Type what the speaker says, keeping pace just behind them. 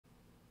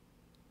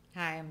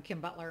Hi, I'm Kim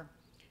Butler.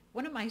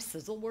 One of my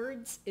sizzle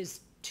words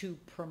is to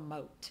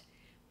promote.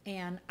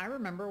 And I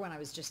remember when I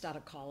was just out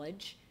of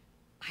college,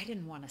 I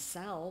didn't want to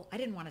sell. I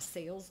didn't want a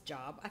sales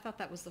job. I thought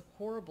that was a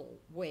horrible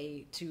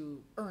way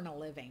to earn a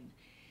living.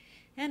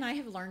 And I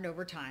have learned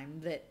over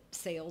time that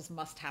sales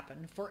must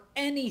happen for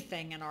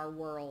anything in our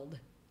world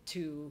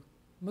to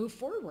move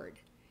forward.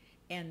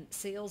 And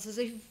sales is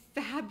a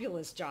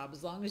fabulous job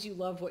as long as you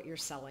love what you're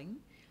selling.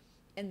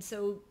 And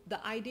so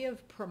the idea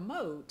of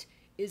promote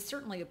is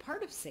certainly a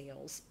part of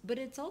sales, but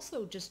it's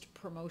also just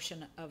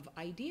promotion of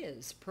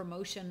ideas,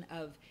 promotion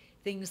of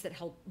things that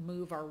help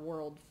move our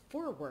world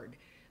forward,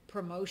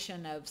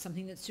 promotion of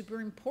something that's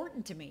super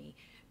important to me.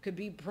 Could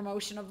be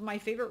promotion of my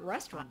favorite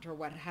restaurant or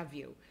what have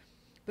you.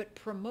 But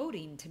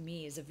promoting to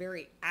me is a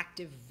very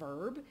active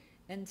verb,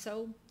 and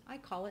so I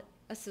call it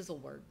a sizzle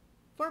word.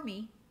 For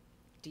me,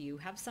 do you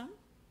have some?